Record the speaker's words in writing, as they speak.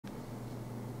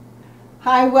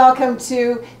Hi, welcome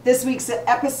to this week's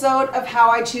episode of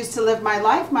How I Choose to Live My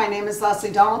Life. My name is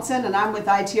Lesley Donaldson and I'm with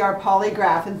ITR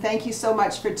Polygraph, and thank you so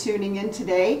much for tuning in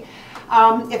today.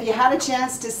 If you had a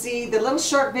chance to see the little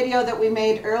short video that we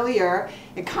made earlier,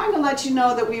 it kind of let you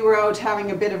know that we were out having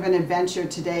a bit of an adventure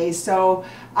today. So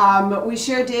we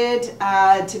sure did.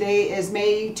 Today is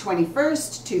May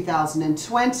 21st,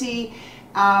 2020.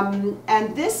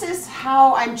 And this is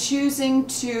how I'm choosing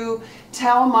to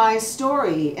tell my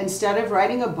story. Instead of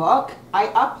writing a book, I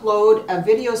upload a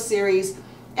video series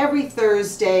every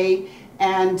Thursday,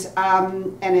 and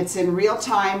it's in real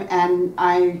time, and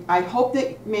I hope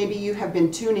that maybe you have been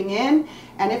tuning in.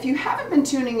 And if you haven't been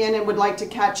tuning in and would like to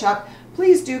catch up,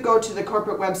 please do go to the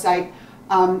corporate website,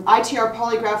 ITR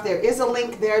Polygraph. There is a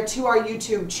link there to our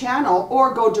YouTube channel,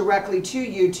 or go directly to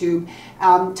YouTube,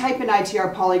 type in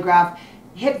ITR Polygraph,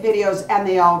 hit videos, and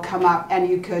they all come up, and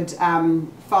you could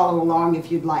follow along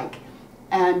if you'd like.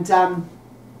 And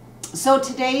so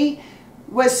today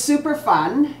was super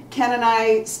fun. Ken and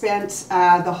I spent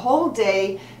the whole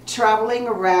day traveling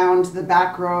around the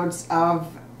back roads of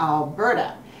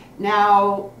Alberta.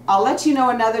 Now, I'll let you know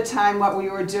another time what we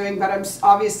were doing, but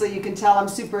obviously you can tell I'm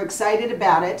super excited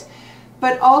about it.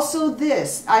 But also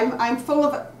this, I'm full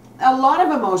of a lot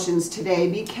of emotions today,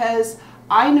 because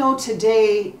I know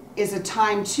today is a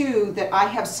time too that I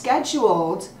have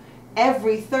scheduled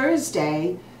every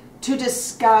Thursday to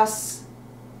discuss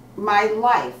my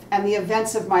life and the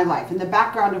events of my life and the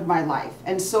background of my life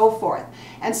and so forth.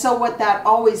 And so what that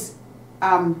always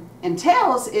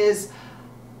entails is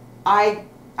I'm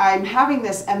having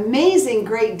this amazing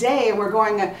great day, and we're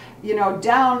going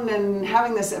down and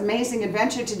having this amazing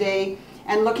adventure today,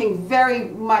 and looking very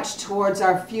much towards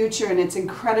our future, and it's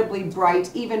incredibly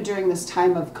bright even during this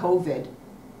time of COVID.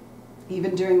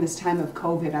 Even during this time of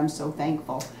COVID, I'm so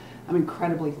thankful. I'm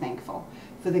incredibly thankful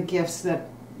for the gifts that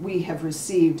we have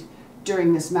received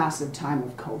during this massive time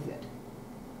of COVID.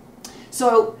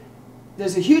 So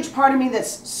there's a huge part of me that's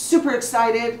super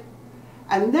excited,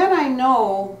 and then I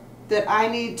know that I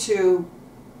need to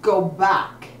go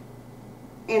back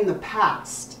in the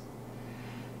past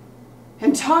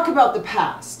and talk about the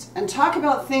past and talk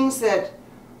about things that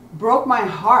broke my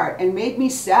heart and made me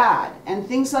sad and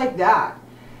things like that.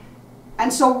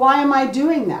 And so why am I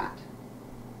doing that?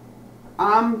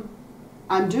 I'm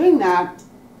doing that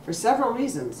for several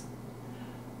reasons.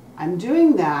 I'm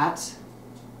doing that,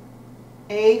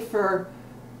 for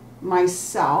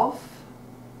myself,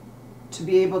 to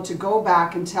be able to go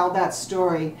back and tell that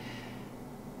story,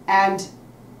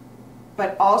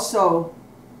 but also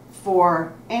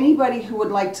for anybody who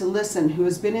would like to listen, who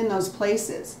has been in those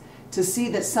places, to see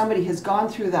that somebody has gone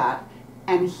through that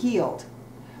and healed.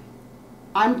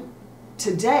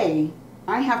 Today,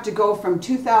 I have to go from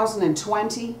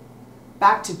 2020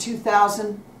 back to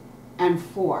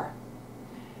 2004.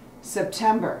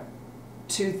 September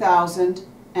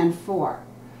 2004.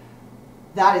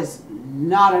 That is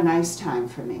not a nice time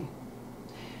for me.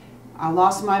 I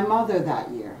lost my mother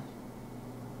that year.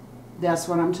 That's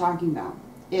what I'm talking about.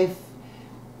 If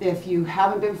you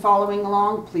haven't been following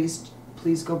along,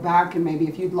 please go back, and maybe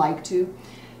if you'd like to.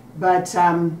 But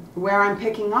where I'm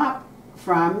picking up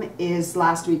from is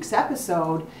last week's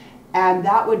episode, and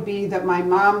that would be that my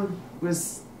mom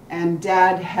and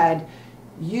dad had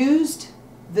used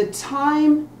the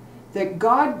time that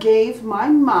God gave my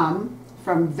mom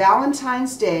from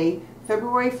Valentine's Day,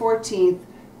 February 14th,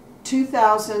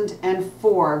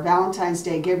 2004, Valentine's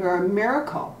Day, gave her a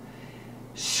miracle,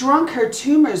 shrunk her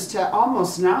tumors to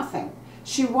almost nothing.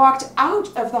 She walked out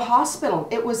of the hospital.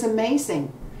 It was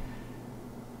amazing.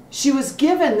 She was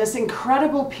given this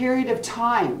incredible period of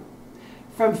time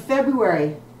from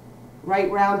February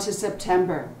right round to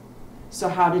September. So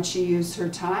how did she use her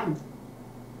time?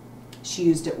 She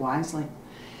used it wisely.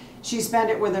 She spent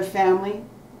it with her family.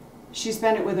 She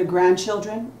spent it with her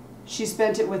grandchildren. She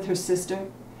spent it with her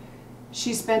sister.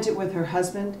 She spent it with her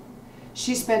husband.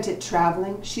 She spent it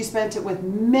traveling. She spent it with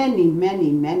many,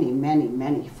 many, many, many,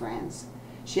 many friends.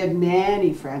 She had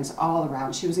many friends all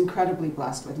around. She was incredibly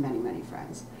blessed with many, many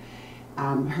friends.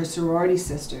 Her sorority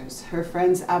sisters, her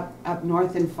friends up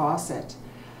north in Fawcett,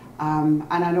 and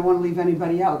I don't want to leave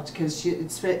anybody out, because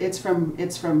it's from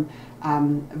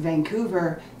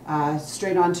Vancouver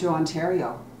straight on to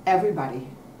Ontario. Everybody,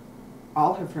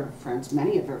 all of her friends,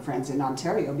 many of her friends in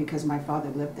Ontario, because my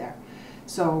father lived there.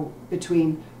 So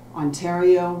between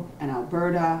Ontario and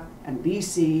Alberta and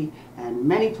BC and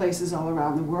many places all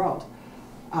around the world,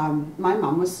 my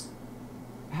mom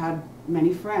had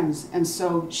many friends, and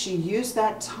so she used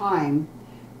that time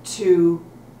to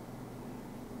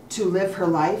to live her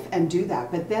life and do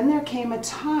that. But then there came a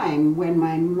time when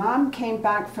my mom came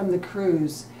back from the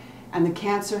cruise and the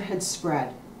cancer had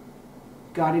spread.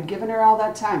 God had given her all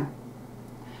that time.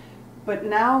 But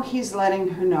now he's letting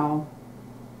her know,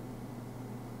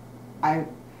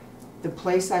 the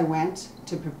place I went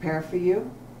to prepare for you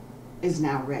is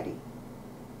now ready.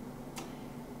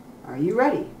 Are you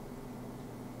ready?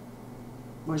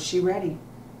 Was she ready?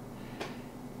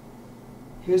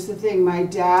 Here's the thing, my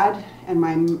dad and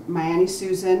my Auntie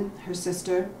Susan, her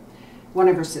sister, one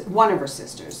of her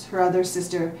sisters, her other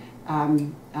sister,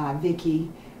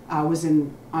 Vicky, was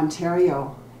in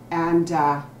Ontario. And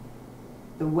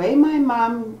the way my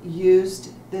mom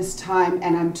used this time,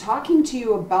 and I'm talking to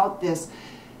you about this,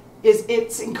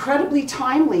 it's incredibly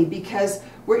timely because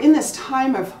we're in this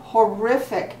time of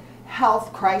horrific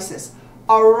health crisis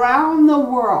around the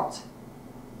world.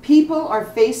 People are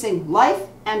facing life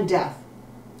and death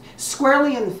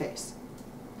squarely in the face.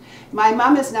 My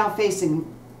mom is now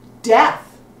facing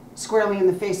death squarely in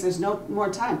the face. There's no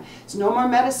more time. There's no more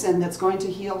medicine that's going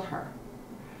to heal her.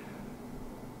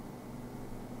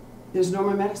 There's no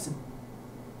more medicine.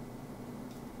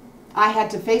 I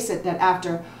had to face it that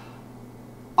after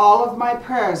all of my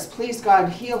prayers, please God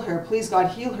heal her, please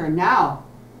God heal her, now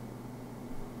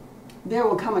there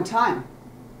will come a time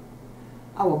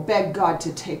I will beg God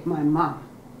to take my mom.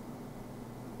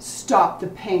 Stop the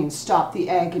pain, stop the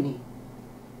agony.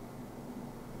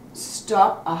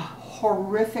 Stop a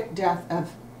horrific death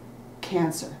of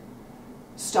cancer.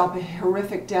 Stop a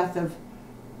horrific death of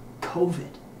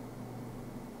COVID.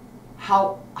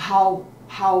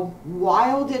 How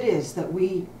wild it is that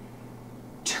we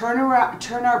turn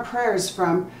our prayers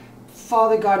from,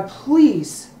 Father God,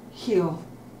 please heal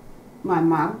my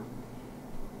mom,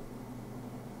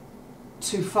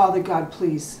 to Father God,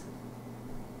 please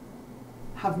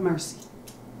have mercy.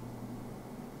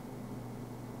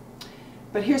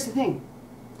 But here's the thing.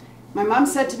 My mom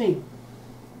said to me,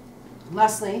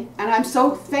 Lesley, and I'm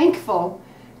so thankful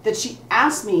that she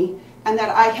asked me and that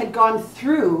I had gone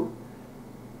through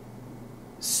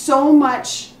so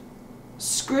much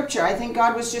scripture. I think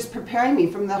God was just preparing me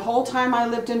from the whole time I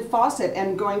lived in Fawcett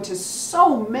and going to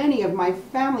so many of my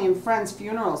family and friends'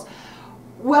 funerals,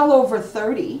 well over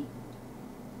 30,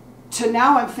 to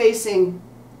now I'm facing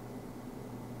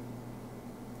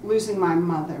losing my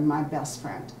mother, my best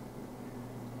friend.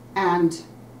 And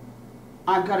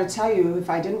I've got to tell you, if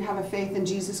I didn't have a faith in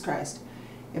Jesus Christ,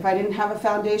 if I didn't have a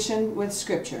foundation with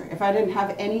scripture, if I didn't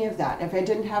have any of that, if I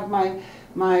didn't have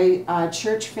my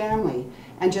church family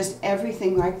and just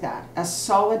everything like that, a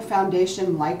solid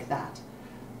foundation like that,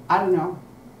 I don't know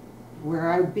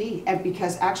where I would be. And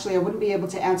because actually I wouldn't be able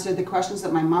to answer the questions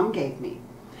that my mom gave me.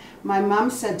 My mom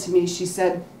said to me, she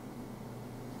said,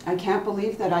 I can't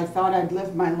believe that I thought I'd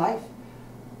lived my life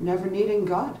never needing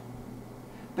God.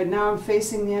 But now I'm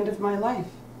facing the end of my life.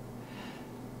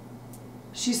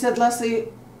 She said, Lesley,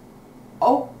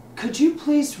 oh, could you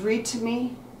please read to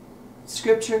me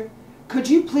scripture? Could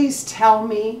you please tell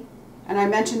me, and I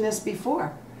mentioned this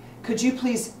before, could you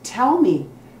please tell me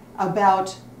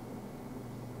about,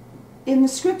 in the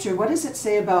scripture, what does it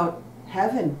say about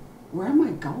heaven? Where am I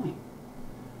going?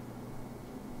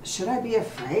 Should I be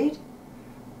afraid?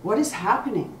 What is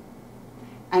happening?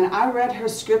 And I read her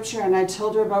scripture and I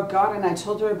told her about God and I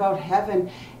told her about heaven,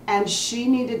 and she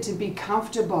needed to be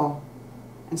comfortable.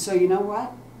 And so you know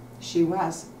what? She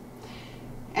was.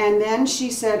 And then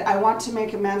she said, I want to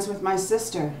make amends with my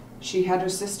sister. She had her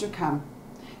sister come.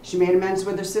 She made amends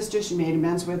with her sister. She made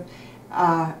amends with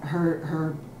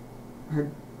one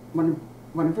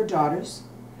of her daughters.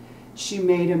 She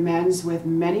made amends with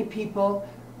many people,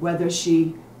 whether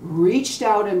she reached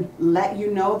out and let you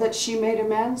know that she made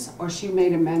amends, or she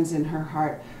made amends in her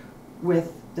heart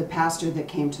with the pastor that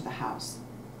came to the house.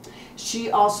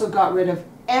 She also got rid of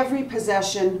every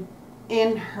possession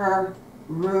in her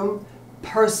room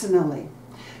personally,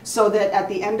 so that at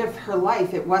the end of her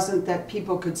life, it wasn't that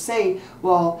people could say,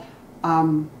 well,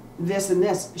 this and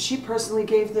this. She personally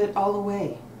gave it all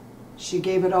away. She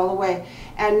gave it all away.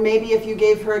 And maybe if you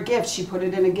gave her a gift, she put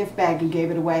it in a gift bag and gave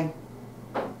it away.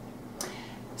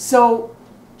 So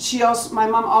my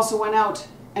mom also went out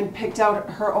and picked out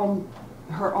her own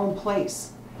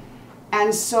place.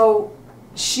 And so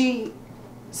she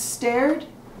stared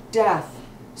death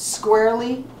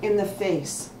squarely in the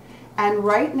face. And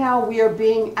right now we are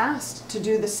being asked to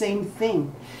do the same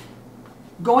thing.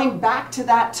 Going back to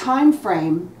that time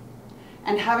frame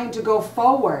and having to go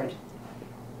forward.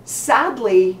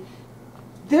 Sadly,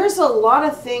 there's a lot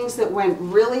of things that went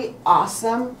really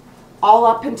awesome all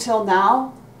up until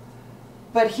now.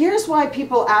 But here's why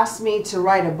people ask me to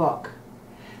write a book.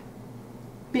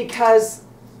 Because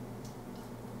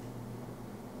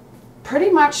pretty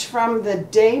much from the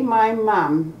day my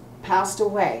mom passed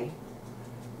away,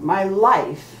 my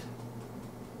life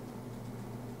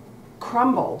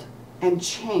crumbled and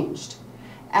changed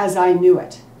as I knew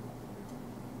it.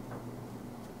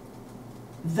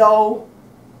 Though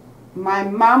my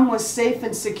mom was safe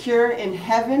and secure in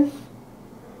heaven,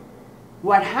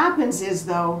 what happens is,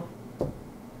 though,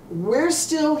 we're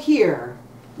still here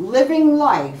living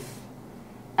life,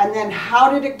 and then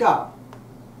how did it go?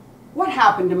 What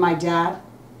happened to my dad?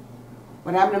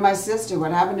 What happened to my sister?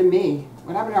 What happened to me?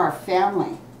 What happened to our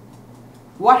family?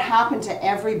 What happened to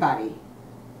everybody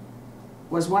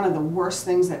was one of the worst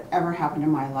things that ever happened in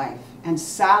my life. And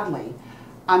sadly,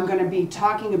 I'm going to be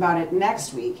talking about it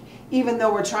next week, even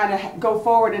though we're trying to go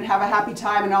forward and have a happy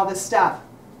time and all this stuff.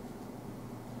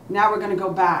 Now we're going to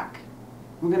go back.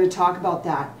 We're going to talk about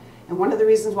that. And one of the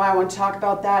reasons why I want to talk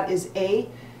about that is, A,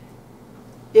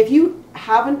 if you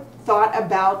haven't thought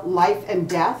about life and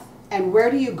death and where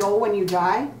do you go when you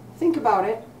die, think about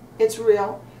it. It's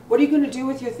real. What are you going to do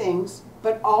with your things?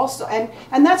 But also,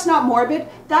 and that's not morbid,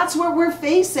 that's what we're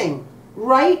facing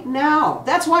right now.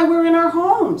 That's why we're in our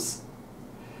homes.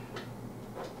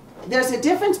 There's a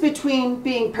difference between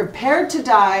being prepared to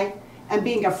die and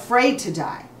being afraid to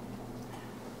die.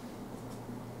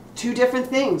 Two different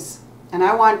things. And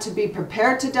I want to be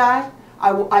prepared to die.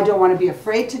 I don't want to be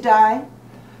afraid to die.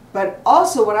 But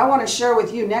also what I want to share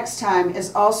with you next time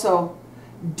is also,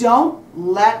 don't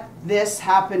let this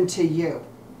happen to you.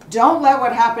 Don't let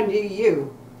what happened to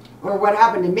you, or what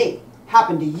happened to me,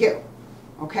 happen to you.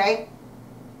 Okay?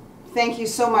 Thank you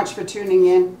so much for tuning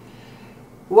in.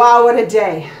 Wow, what a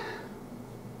day.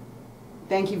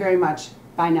 Thank you very much.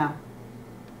 Bye now.